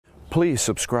Please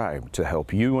subscribe to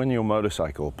help you and your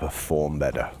motorcycle perform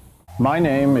better. My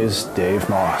name is Dave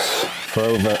Moss. For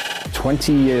over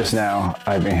 20 years now,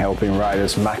 I've been helping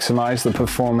riders maximize the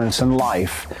performance and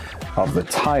life of the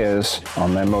tires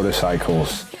on their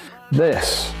motorcycles.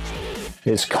 This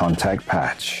is Contact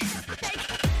Patch.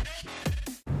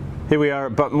 Here we are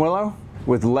at Buttonwillow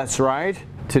with Let's Ride.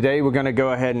 Today we're going to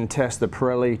go ahead and test the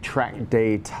Pirelli Track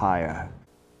Day tire.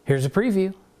 Here's a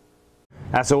preview.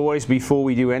 As always, before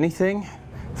we do anything,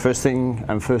 first thing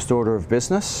and first order of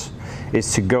business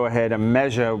is to go ahead and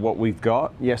measure what we've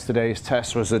got. Yesterday's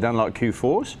test was the Dunlop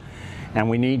Q4s, and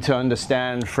we need to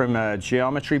understand from a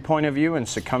geometry point of view and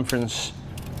circumference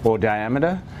or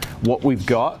diameter what we've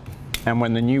got, and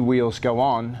when the new wheels go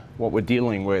on, what we're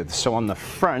dealing with. So on the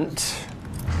front,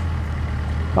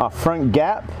 our front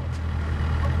gap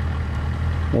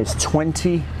is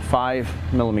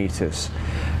 25 millimeters.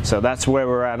 So that's where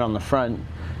we're at on the front.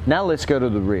 Now let's go to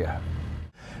the rear.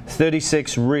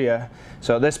 36 rear.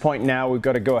 So at this point now we've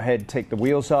got to go ahead and take the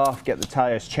wheels off, get the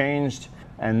tires changed,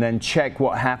 and then check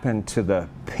what happened to the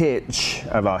pitch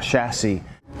of our chassis.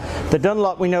 The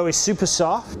Dunlop we know is super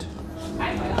soft,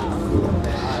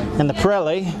 and the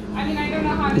Pirelli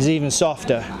is even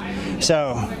softer.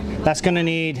 So that's going to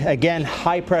need, again,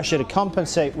 high pressure to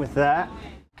compensate with that.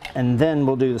 And then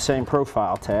we'll do the same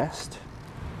profile test.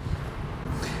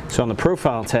 So on the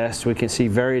profile test, we can see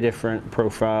very different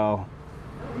profile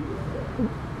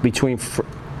between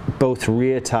both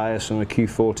rear tires from the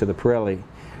Q4 to the Pirelli.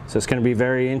 So it's going to be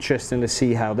very interesting to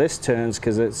see how this turns,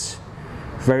 because it's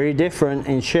very different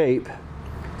in shape.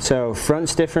 So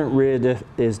front's different, rear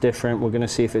is different. We're going to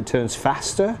see if it turns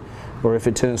faster or if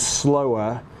it turns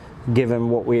slower, given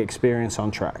what we experience on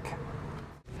track.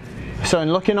 So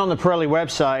in looking on the Pirelli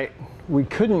website, we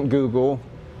couldn't Google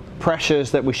pressures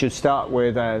that we should start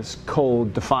with as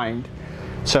cold defined.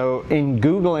 So in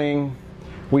Googling,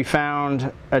 we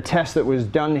found a test that was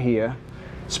done here,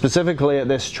 specifically at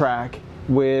this track,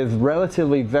 with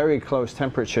relatively very close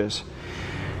temperatures.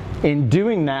 In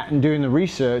doing that and doing the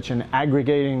research and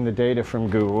aggregating the data from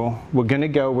Google, we're going to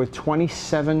go with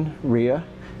 27 rear,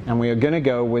 and we are going to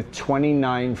go with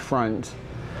 29 front,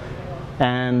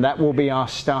 and that will be our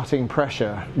starting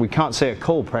pressure. We can't say a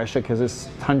cold pressure because it's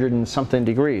 100 and something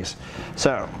degrees.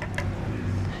 So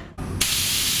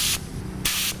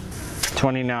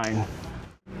 29,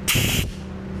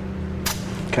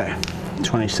 okay,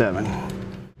 27.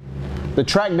 The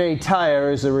Track Day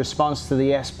tire is a response to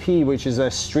the SP, which is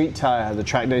a street tire. The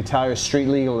Track Day tire is street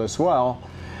legal as well,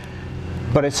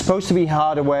 but it's supposed to be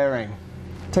harder wearing,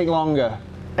 take longer.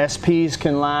 SPs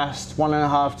can last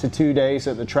 1.5 to 2 days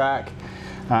at the track,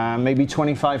 maybe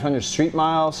 2,500 street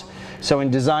miles. So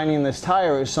in designing this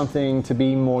tire, it's something to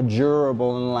be more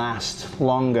durable and last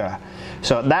longer.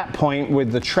 So at that point,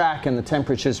 with the track and the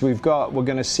temperatures we've got, we're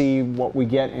going to see what we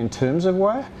get in terms of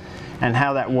wear and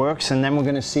how that works, and then we're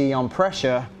going to see on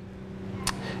pressure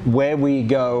where we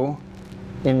go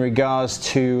in regards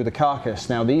to the carcass.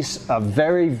 Now these are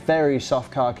very, very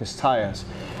soft carcass tires.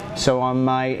 So on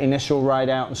my initial ride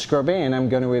out and scrub in, I'm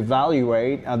going to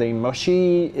evaluate, are they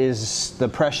mushy? Is the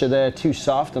pressure there too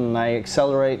soft and I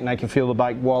accelerate and I can feel the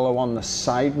bike wallow on the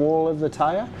sidewall of the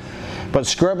tire? But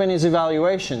scrubbing is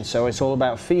evaluation, so it's all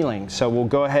about feeling. So we'll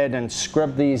go ahead and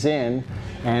scrub these in,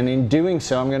 and in doing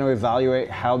so I'm going to evaluate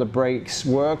how the brakes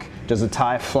work. Does the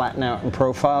tire flatten out in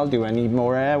profile? Do I need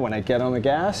more air when I get on the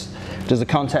gas? Does the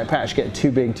contact patch get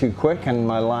too big too quick and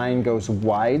my line goes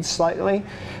wide slightly?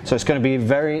 So it's going to be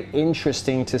very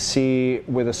interesting to see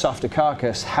with a softer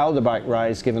carcass how the bike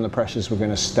rides given the pressures we're going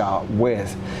to start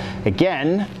with.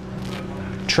 Again,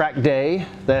 track day,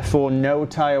 therefore no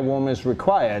tire warmers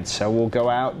required, so we'll go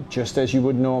out just as you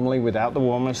would normally without the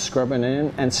warmers, scrubbing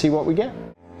in and see what we get.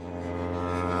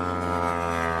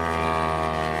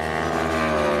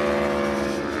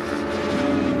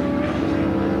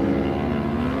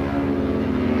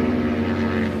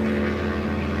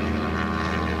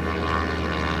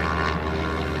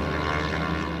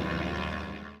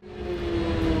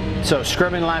 So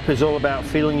scrubbing lap is all about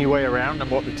feeling your way around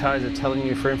and what the tires are telling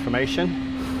you for information.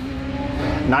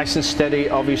 Nice and steady,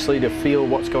 obviously, to feel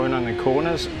what's going on in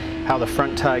corners, how the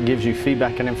front tire gives you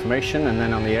feedback and information, and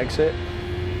then on the exit,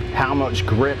 how much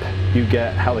grip you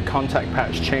get, how the contact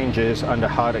patch changes under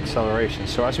hard acceleration.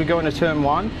 So as we go into turn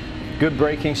one, good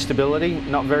braking stability,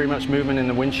 not very much movement in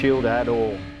the windshield at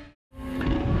all.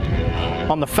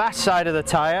 On the fast side of the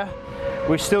tire,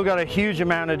 we've still got a huge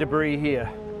amount of debris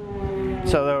here.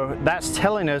 So that's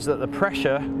telling us that the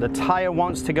pressure, the tire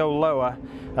wants to go lower,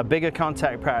 a bigger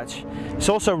contact patch. It's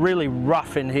also really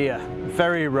rough in here,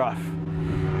 very rough.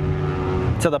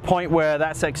 to the point where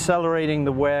that's accelerating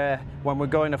the wear when we're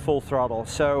going to full throttle.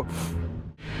 So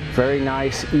very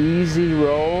nice, easy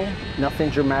roll, nothing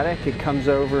dramatic. It comes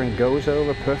over and goes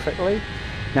over perfectly.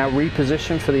 Now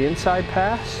reposition for the inside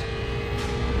pass.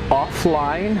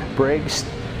 Offline, brakes.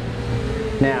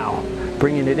 Now,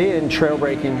 bringing it in, trail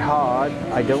braking hard.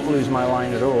 I don't lose my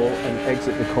line at all and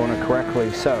exit the corner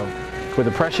correctly. So, with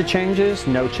the pressure changes,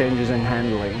 no changes in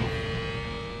handling.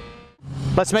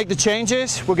 Let's make the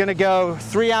changes. We're gonna go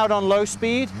 3 out on low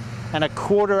speed and a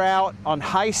 1/4 out on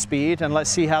high speed, and let's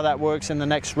see how that works in the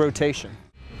next rotation.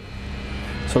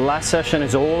 So last session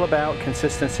is all about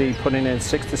consistency, putting in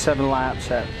 6 to 7 laps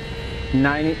at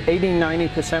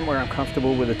 80–90% where I'm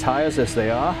comfortable with the tires as they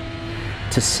are,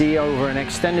 to see over an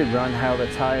extended run how the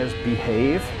tires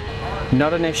behave.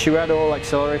 Not an issue at all,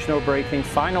 acceleration or braking.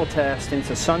 Final test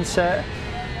into sunset,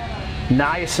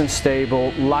 nice and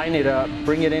stable, line it up,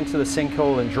 bring it into the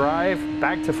sinkhole and drive,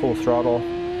 back to full throttle.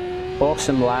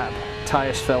 Awesome lap,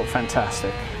 tires felt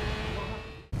fantastic.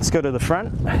 Let's go to the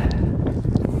front.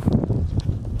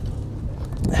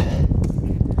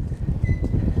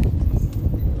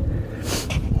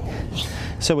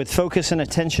 So with focus and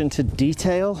attention to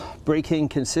detail, braking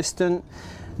consistent,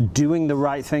 doing the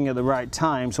right thing at the right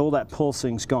times, all that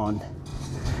pulsing's gone.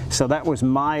 So that was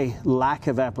my lack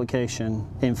of application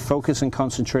in focus and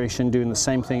concentration, doing the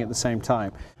same thing at the same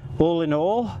time. All in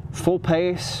all, full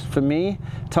pace for me,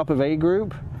 top of A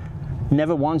group.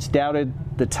 Never once doubted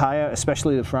the tire,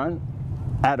 especially the front,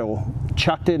 at all.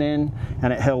 Chucked it in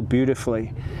and it held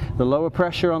beautifully. The lower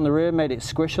pressure on the rear made it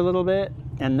squish a little bit,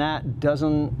 and that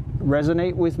doesn't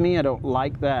resonate with me. I don't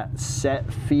like that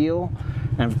set feel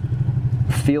and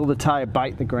feel the tire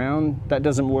bite the ground. That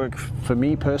doesn't work for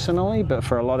me personally, but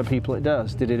for a lot of people it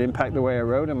does. Did it impact the way I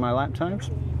rode in my lap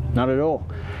times? Not at all.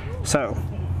 So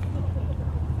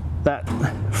that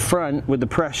front with the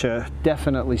pressure,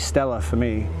 definitely stellar for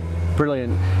me.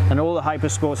 Brilliant. And all the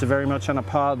hypersports are very much on a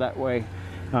par that way.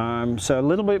 So a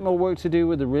little bit more work to do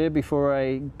with the rear before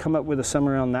I come up with a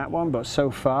summary on that one, but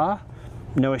so far,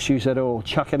 no issues at all.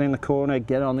 Chuck it in the corner,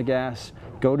 get on the gas,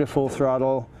 go to full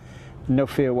throttle, no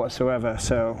fear whatsoever.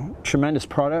 So tremendous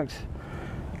product.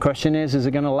 Question is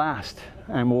it going to last?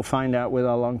 And we'll find out with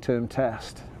our long-term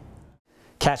test.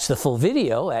 Catch the full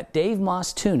video at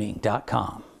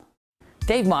DaveMossTuning.com.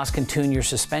 Dave Moss can tune your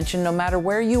suspension no matter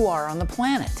where you are on the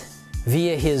planet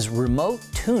via his remote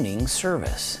tuning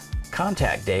service.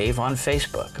 Contact Dave on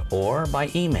Facebook or by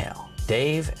email,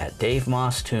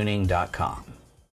 dave@DaveMossTuning.com.